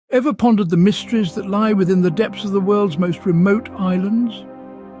Ever pondered the mysteries that lie within the depths of the world's most remote islands?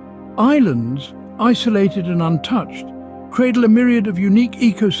 Islands, isolated and untouched, cradle a myriad of unique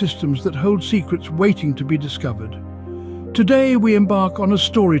ecosystems that hold secrets waiting to be discovered. Today we embark on a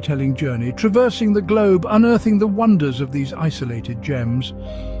storytelling journey, traversing the globe, unearthing the wonders of these isolated gems.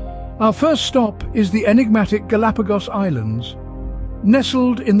 Our first stop is the enigmatic Galápagos Islands.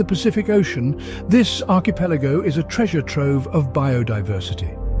 Nestled in the Pacific Ocean, this archipelago is a treasure trove of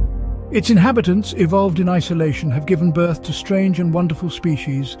biodiversity. Its inhabitants, evolved in isolation, have given birth to strange and wonderful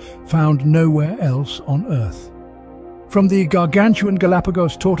species found nowhere else on Earth. From the gargantuan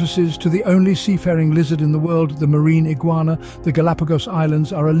Galápagos tortoises to the only seafaring lizard in the world, the marine iguana, the Galápagos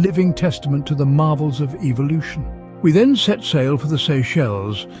Islands are a living testament to the marvels of evolution. We then set sail for the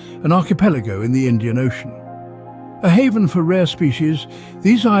Seychelles, an archipelago in the Indian Ocean. A haven for rare species,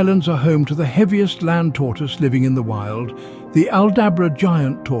 these islands are home to the heaviest land tortoise living in the wild, the Aldabra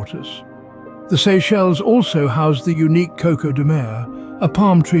giant tortoise. The Seychelles also house the unique coco de mer, a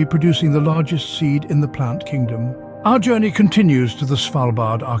palm tree producing the largest seed in the plant kingdom. Our journey continues to the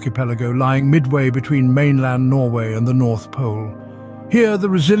Svalbard archipelago, lying midway between mainland Norway and the North Pole. Here,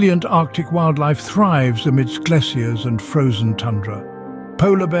 the resilient Arctic wildlife thrives amidst glaciers and frozen tundra.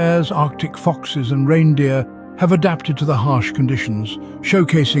 Polar bears, Arctic foxes and reindeer have adapted to the harsh conditions,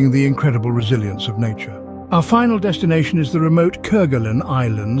 showcasing the incredible resilience of nature. Our final destination is the remote Kerguelen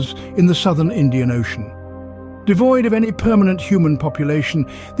Islands in the southern Indian Ocean. Devoid of any permanent human population,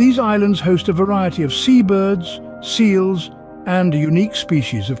 these islands host a variety of seabirds, seals, and a unique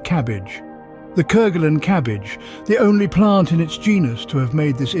species of cabbage. The Kerguelen cabbage, the only plant in its genus to have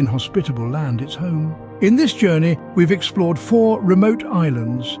made this inhospitable land its home. In this journey, we've explored 4 remote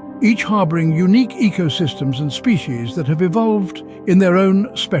islands, each harboring unique ecosystems and species that have evolved in their own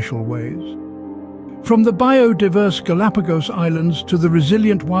special ways. From the biodiverse Galápagos Islands to the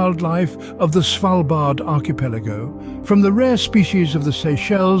resilient wildlife of the Svalbard archipelago, from the rare species of the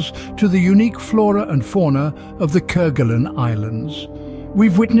Seychelles to the unique flora and fauna of the Kerguelen Islands,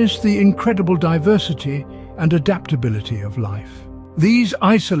 we've witnessed the incredible diversity and adaptability of life. These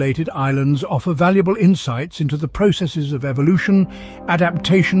isolated islands offer valuable insights into the processes of evolution,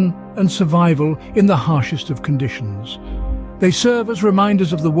 adaptation, and survival in the harshest of conditions. They serve as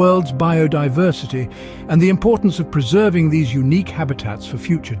reminders of the world's biodiversity and the importance of preserving these unique habitats for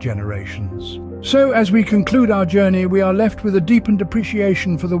future generations. So, as we conclude our journey, we are left with a deepened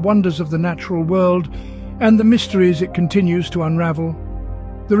appreciation for the wonders of the natural world and the mysteries it continues to unravel.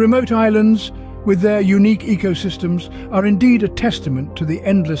 The remote islands, with their unique ecosystems, are indeed a testament to the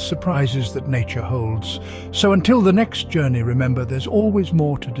endless surprises that nature holds. So until the next journey, remember, there's always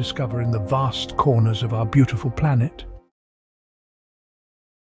more to discover in the vast corners of our beautiful planet.